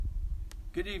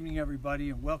Good evening, everybody,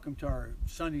 and welcome to our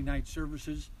Sunday night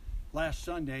services. Last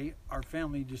Sunday, our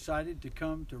family decided to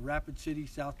come to Rapid City,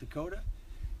 South Dakota,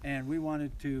 and we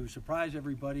wanted to surprise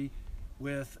everybody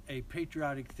with a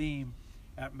patriotic theme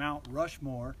at Mount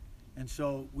Rushmore. And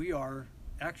so we are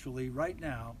actually right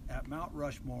now at Mount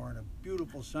Rushmore on a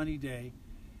beautiful sunny day,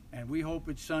 and we hope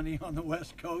it's sunny on the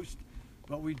West Coast.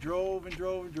 But we drove and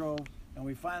drove and drove, and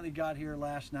we finally got here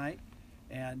last night.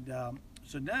 And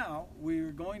so now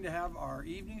we're going to have our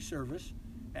evening service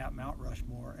at Mount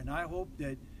Rushmore, and I hope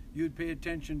that you'd pay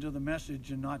attention to the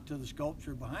message and not to the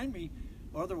sculpture behind me,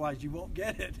 otherwise you won't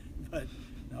get it. But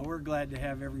no, we're glad to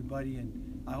have everybody,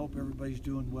 and I hope everybody's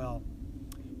doing well.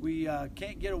 We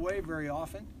can't get away very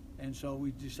often, and so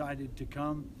we decided to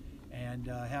come and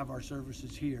have our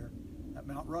services here at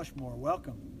Mount Rushmore.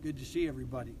 Welcome. Good to see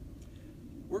everybody.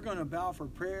 We're going to bow for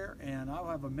prayer, and I'll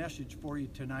have a message for you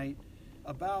tonight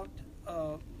about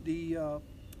the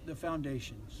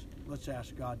foundations. Let's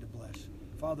ask God to bless.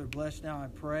 Father, bless now, I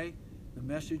pray, the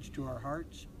message to our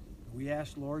hearts. We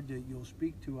ask, Lord, that you'll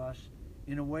speak to us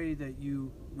in a way that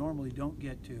you normally don't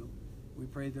get to. We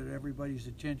pray that everybody's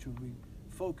attention will be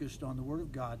focused on the Word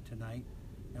of God tonight,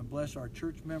 and bless our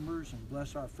church members, and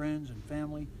bless our friends and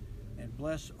family, and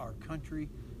bless our country,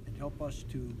 and help us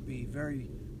to be very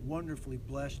wonderfully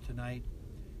blessed tonight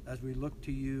as we look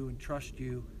to you and trust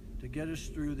you to get us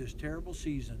through this terrible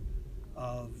season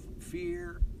of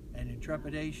fear and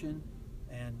intrepidation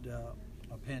and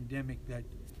a pandemic that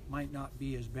might not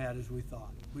be as bad as we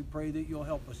thought. We pray that you'll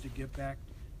help us to get back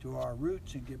to our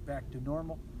roots and get back to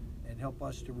normal, and help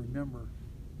us to remember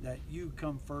that you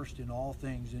come first in all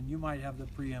things, and you might have the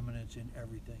preeminence in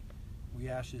everything. We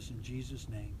ask this in Jesus'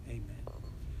 name, amen.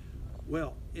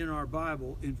 Well, in our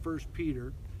Bible, in 1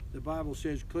 Peter, the Bible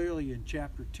says clearly in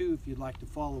chapter 2, if you'd like to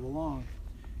follow along,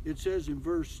 it says in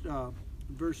verse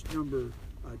number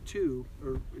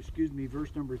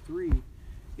 3,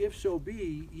 if so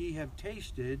be ye have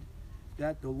tasted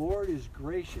that the Lord is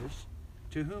gracious,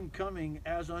 to whom coming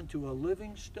as unto a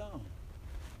living stone,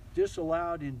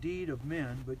 disallowed indeed of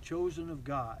men, but chosen of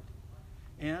God,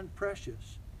 and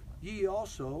precious, ye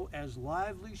also as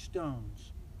lively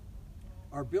stones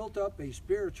are built up a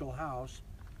spiritual house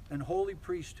and holy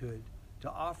priesthood,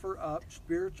 to offer up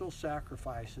spiritual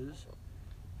sacrifices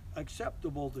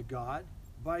acceptable to God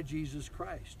by Jesus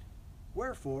Christ.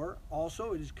 Wherefore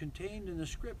also it is contained in the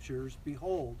Scriptures,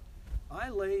 behold, I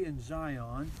lay in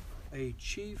Zion a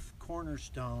chief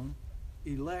cornerstone,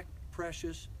 elect,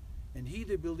 precious, and he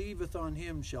that believeth on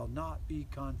him shall not be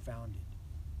confounded.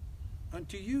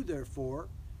 Unto you therefore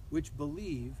which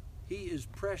believe, he is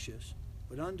precious,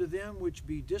 but unto them which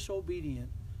be disobedient,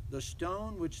 the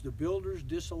stone which the builders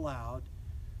disallowed,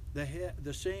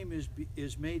 the same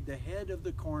is made the head of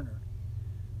the corner,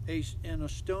 and a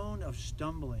stone of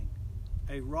stumbling,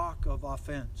 a rock of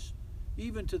offense,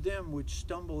 even to them which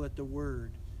stumble at the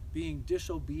word, being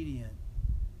disobedient,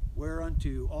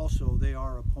 whereunto also they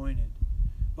are appointed.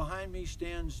 Behind me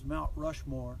stands Mount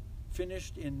Rushmore,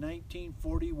 finished in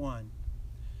 1941.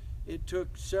 It took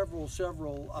several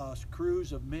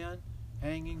crews of men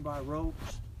hanging by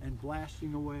ropes and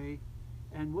blasting away,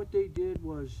 and what they did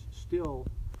was still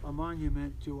a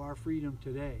monument to our freedom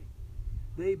today.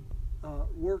 They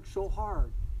worked so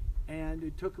hard, and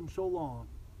it took them so long,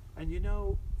 and you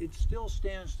know, it still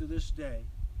stands to this day.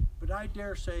 But I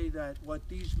dare say that what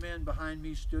these men behind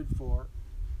me stood for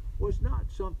was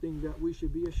not something that we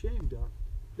should be ashamed of.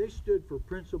 They stood for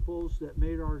principles that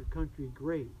made our country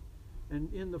great.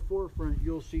 And in the forefront,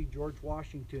 you'll see George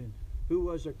Washington, who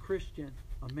was a Christian,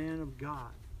 a man of God.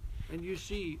 And you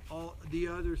see all the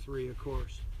other three, of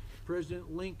course.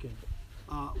 President Lincoln.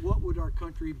 What would our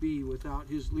country be without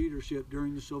his leadership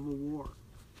during the Civil War?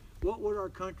 What would our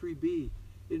country be,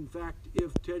 in fact,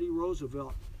 if Teddy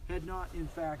Roosevelt had not, in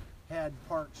fact, had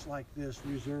parks like this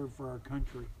reserved for our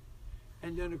country?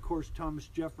 And then, of course, Thomas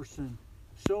Jefferson,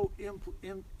 so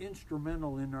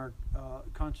instrumental in our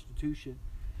Constitution.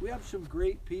 We have some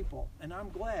great people, and I'm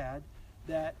glad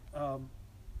that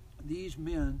these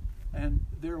men and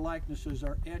their likenesses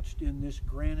are etched in this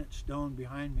granite stone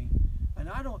behind me. And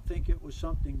I don't think it was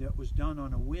something that was done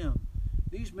on a whim.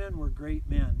 These men were great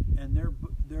men, and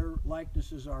their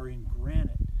likenesses are in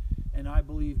granite. And I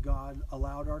believe God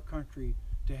allowed our country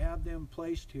to have them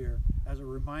placed here as a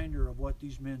reminder of what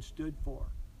these men stood for.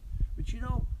 But you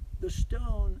know, the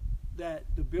stone that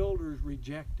the builders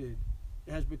rejected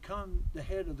has become the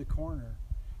head of the corner.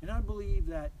 And I believe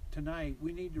that tonight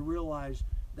we need to realize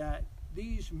that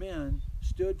these men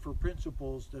stood for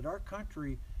principles that our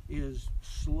country is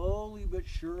slowly but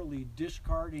surely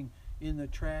discarding in the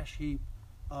trash heap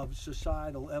of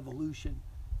societal evolution.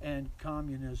 and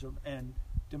communism and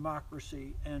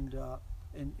democracy and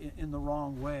in the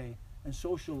wrong way, and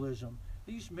socialism.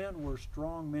 These men were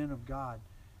strong men of God.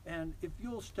 And if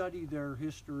you'll study their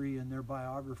history and their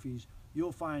biographies,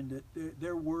 you'll find that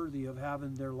they're worthy of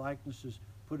having their likenesses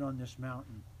put on this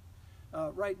mountain.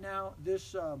 Right now,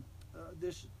 this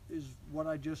is what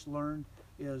I just learned,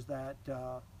 is that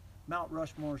Mount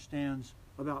Rushmore stands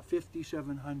about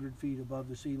 5,700 feet above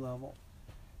the sea level.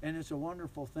 And it's a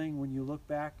wonderful thing when you look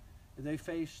back. They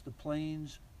face the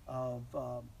plains of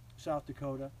South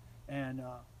Dakota. And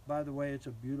by the way, it's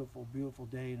a beautiful, beautiful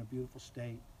day in a beautiful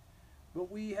state.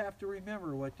 But we have to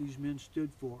remember what these men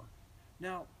stood for.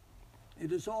 Now,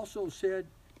 it is also said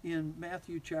in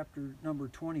Matthew chapter number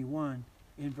 21,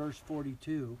 in verse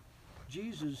 42,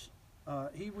 Jesus,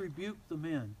 he rebuked the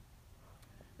men.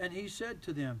 And he said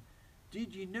to them,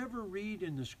 "Did ye never read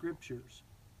in the scriptures,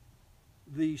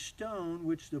 the stone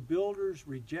which the builders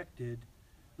rejected,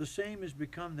 the same has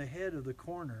become the head of the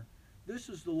corner. This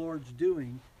is the Lord's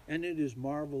doing, and it is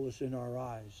marvelous in our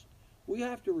eyes." We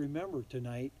have to remember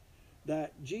tonight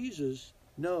that Jesus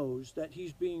knows that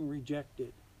he's being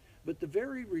rejected. But the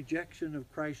very rejection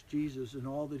of Christ Jesus and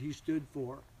all that he stood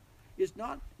for is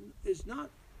not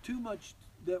too much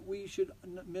that we should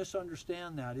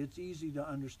misunderstand that. It's easy to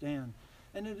understand.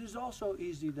 And it is also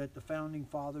easy that the founding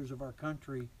fathers of our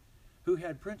country, who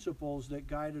had principles that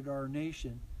guided our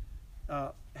nation,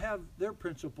 have their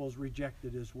principles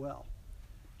rejected as well.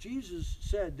 Jesus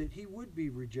said that he would be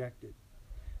rejected.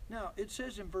 Now, it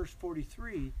says in verse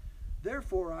 43,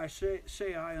 "Therefore I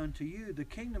say I unto you, the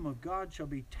kingdom of God shall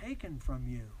be taken from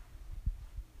you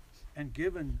and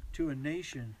given to a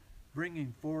nation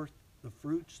bringing forth the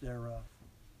fruits thereof."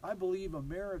 I believe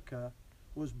America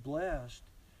was blessed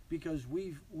because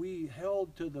we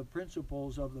held to the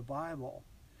principles of the Bible,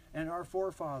 and our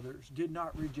forefathers did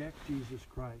not reject Jesus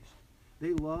Christ.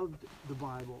 They loved the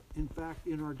Bible. In fact,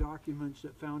 in our documents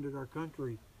that founded our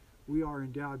country, we are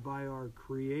endowed by our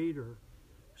Creator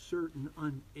certain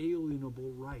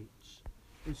unalienable rights.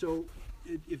 And so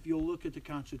if you'll look at the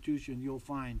Constitution, you'll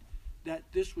find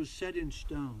that this was set in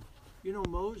stone. You know,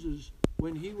 Moses,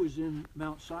 when he was in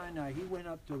Mount Sinai, he went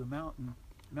up to the mountain,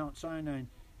 Mount Sinai, and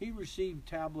he received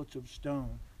tablets of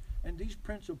stone. And these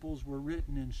principles were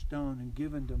written in stone and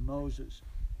given to Moses.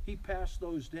 He passed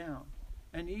those down.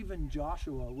 And even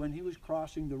Joshua, when he was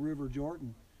crossing the river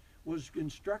Jordan, was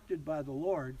instructed by the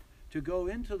Lord to go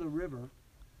into the river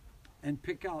and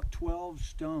pick out 12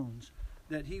 stones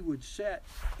that he would set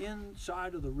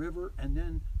inside of the river. And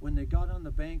then when they got on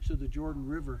the banks of the Jordan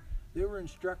River, they were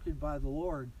instructed by the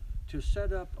Lord to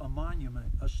set up a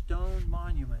monument, a stone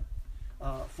monument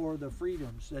for the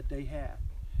freedoms that they had.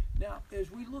 Now,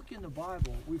 as we look in the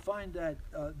Bible, we find that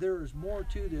there is more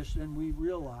to this than we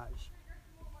realize.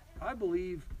 I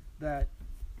believe that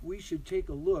we should take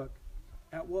a look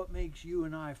at what makes you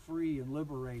and I free and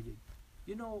liberated.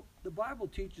 You know, the Bible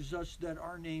teaches us that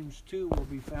our names too will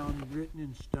be found written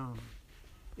in stone.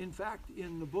 In fact,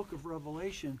 in the book of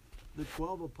Revelation, the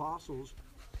 12 apostles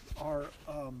are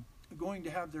going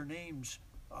to have their names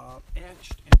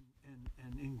etched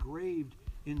and engraved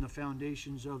in the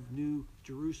foundations of New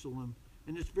Jerusalem.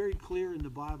 And it's very clear in the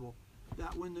Bible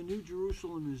that when the New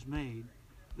Jerusalem is made,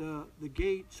 the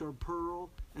gates are pearl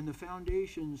and the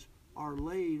foundations are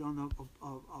laid on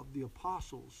of the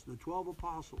apostles, the 12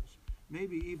 apostles,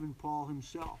 maybe even Paul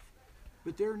himself.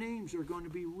 But their names are going to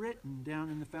be written down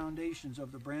in the foundations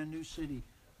of the brand new city,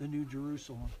 the New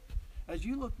Jerusalem. As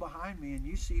you look behind me and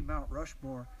you see Mount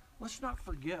Rushmore, let's not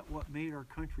forget what made our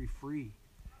country free.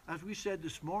 As we said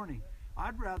this morning,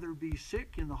 I'd rather be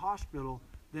sick in the hospital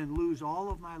than lose all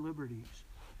of my liberties.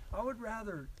 I would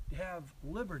rather have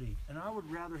liberty, and I would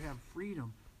rather have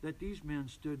freedom that these men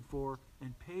stood for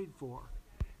and paid for.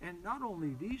 And not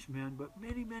only these men, but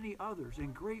many, many others,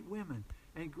 and great women,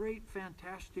 and great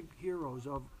fantastic heroes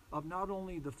of not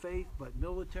only the faith, but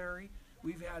military.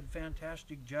 We've had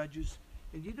fantastic judges.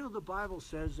 And you know, the Bible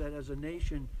says that as a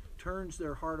nation turns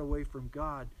their heart away from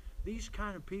God, these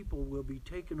kind of people will be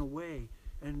taken away,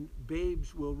 and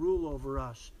babes will rule over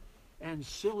us, and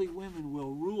silly women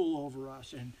will rule over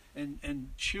us,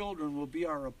 and children will be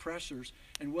our oppressors,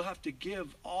 and we'll have to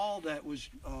give all that was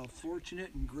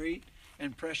fortunate and great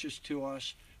and precious to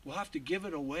us. We'll have to give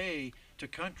it away to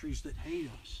countries that hate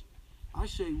us. I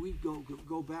say we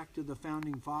go back to the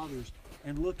founding fathers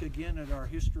and look again at our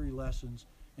history lessons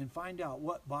and find out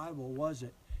what Bible was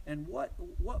it, and what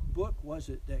book was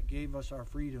it that gave us our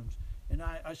freedoms. And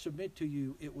I submit to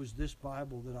you, it was this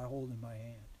Bible that I hold in my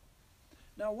hand.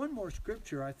 Now, one more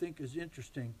scripture I think is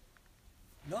interesting.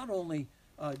 Not only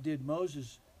did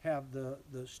Moses have the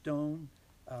stone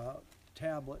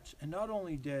tablets. And not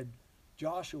only did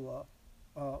Joshua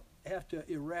have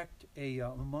to erect a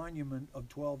monument of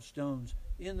 12 stones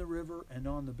in the river and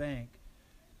on the bank,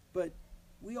 but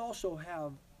we also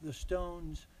have the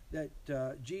stones that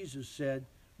Jesus said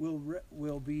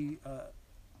will be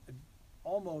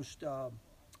almost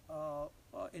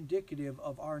indicative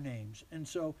of our names. And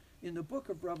so in the book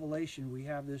of Revelation, we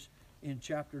have this in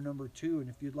chapter number 2. And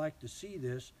if you'd like to see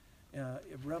this,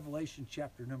 Revelation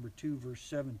chapter number 2, verse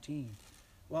 17.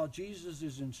 While Jesus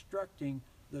is instructing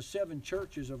the 7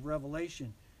 churches of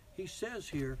Revelation, he says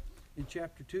here in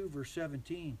chapter 2, verse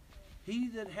 17, "He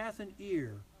that hath an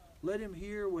ear, let him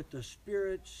hear what the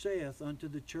Spirit saith unto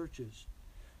the churches.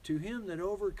 To him that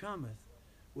overcometh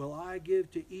will I give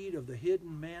to eat of the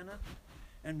hidden manna,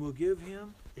 and will give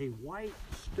him a white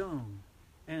stone,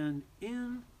 and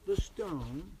in the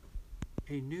stone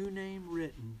a new name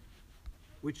written,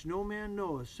 which no man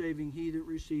knoweth, saving he that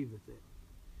receiveth it."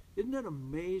 Isn't it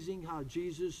amazing how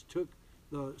Jesus took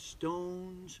the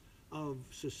stones of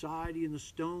society and the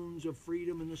stones of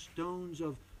freedom and the stones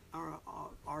of our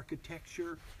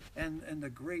architecture and the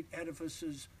great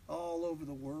edifices all over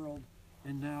the world,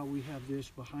 and now we have this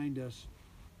behind us,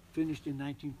 finished in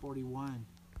 1941.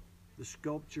 The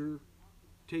sculpture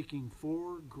taking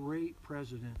 4 great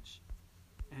presidents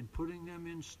and putting them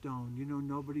in stone. You know,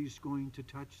 nobody's going to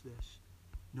touch this.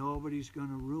 Nobody's going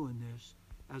to ruin this.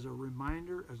 As a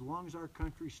reminder, as long as our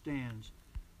country stands,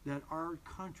 that our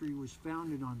country was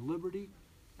founded on liberty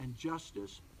and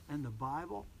justice and the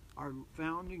Bible. Our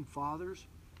founding fathers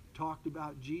talked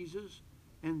about Jesus,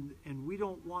 and we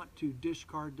don't want to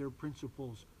discard their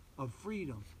principles of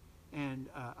freedom and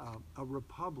a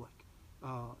republic.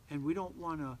 And we don't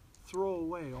want to throw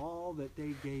away all that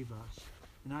they gave us.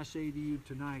 And I say to you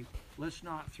tonight, let's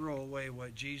not throw away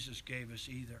what Jesus gave us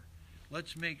either.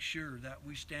 Let's make sure that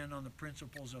we stand on the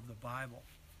principles of the Bible.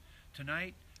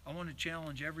 Tonight, I want to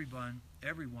challenge everyone,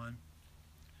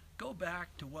 go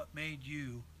back to what made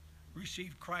you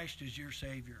receive Christ as your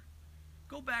Savior.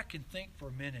 Go back and think for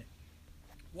a minute.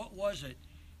 What was it?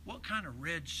 What kind of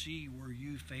Red Sea were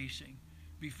you facing?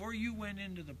 Before you went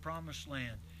into the Promised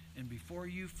Land and before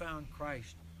you found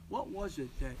Christ, what was it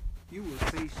that you were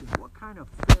facing? What kind of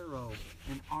Pharaoh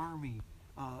and army,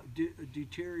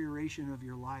 deterioration of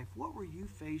your life? What were you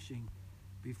facing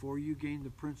before you gained the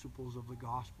principles of the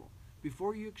gospel?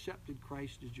 Before you accepted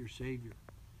Christ as your Savior?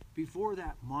 Before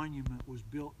that monument was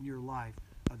built in your life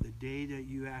of the day that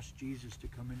you asked Jesus to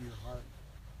come into your heart?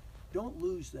 Don't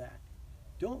lose that.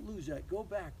 Don't lose that. Go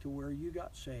back to where you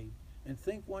got saved and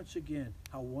think once again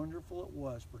how wonderful it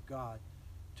was for God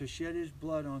to shed His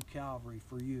blood on Calvary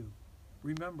for you.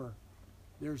 Remember,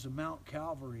 there's a Mount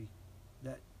Calvary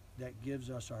that gives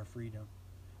us our freedom.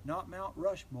 Not Mount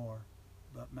Rushmore,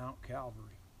 but Mount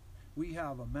Calvary. We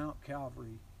have a Mount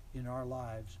Calvary in our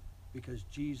lives because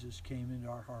Jesus came into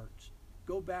our hearts.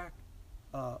 Go back,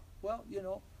 I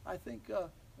think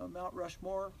Mount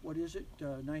Rushmore, what is it,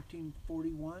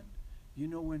 1941? You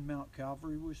know when Mount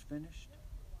Calvary was finished?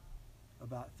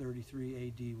 About 33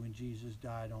 AD when Jesus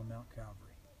died on Mount Calvary.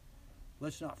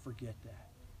 Let's not forget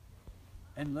that.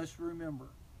 And let's remember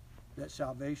that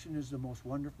salvation is the most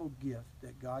wonderful gift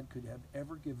that God could have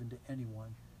ever given to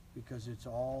anyone, because it's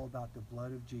all about the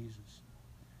blood of Jesus.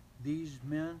 These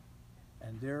men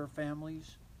and their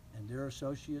families and their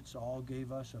associates all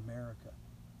gave us America.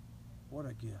 What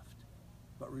a gift.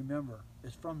 But remember,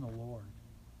 it's from the Lord.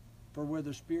 For where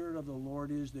the Spirit of the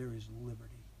Lord is, there is liberty.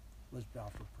 Let's bow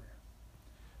for prayer.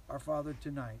 Our Father,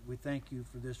 tonight, we thank you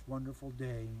for this wonderful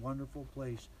day and wonderful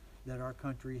place that our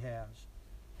country has.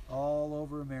 All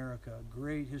over America,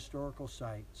 great historical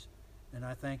sites. And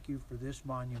I thank you for this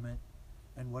monument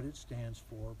and what it stands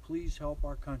for. Please help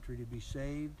our country to be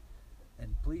saved,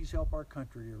 and please help our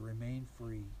country to remain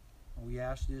free. And we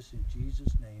ask this in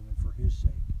Jesus' name and for His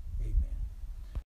sake.